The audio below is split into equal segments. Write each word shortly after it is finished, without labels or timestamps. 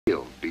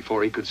killed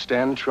before he could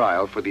stand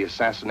trial for the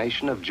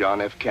assassination of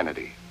John F.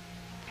 Kennedy.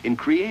 In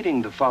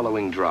creating the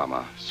following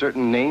drama,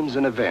 certain names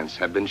and events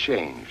have been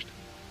changed.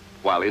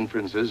 While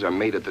inferences are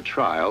made at the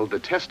trial, the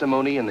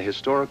testimony and the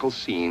historical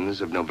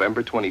scenes of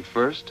November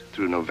 21st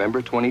through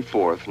November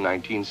 24th,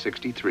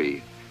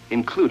 1963,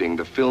 including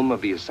the film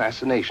of the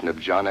assassination of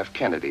John F.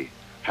 Kennedy,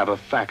 have a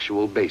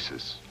factual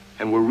basis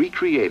and were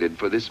recreated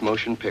for this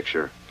motion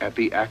picture at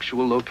the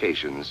actual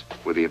locations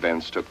where the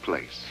events took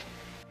place.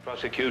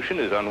 Prosecution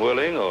is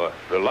unwilling or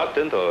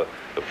reluctant or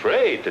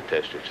afraid to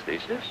test its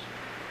thesis.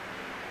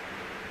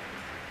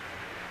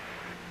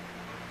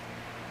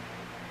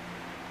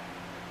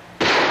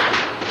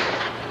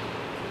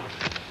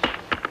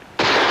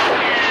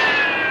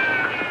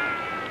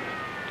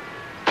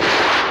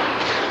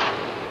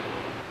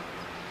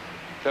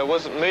 That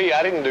wasn't me.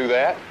 I didn't do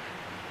that.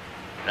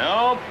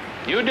 No,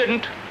 you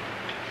didn't.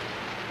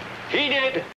 He did.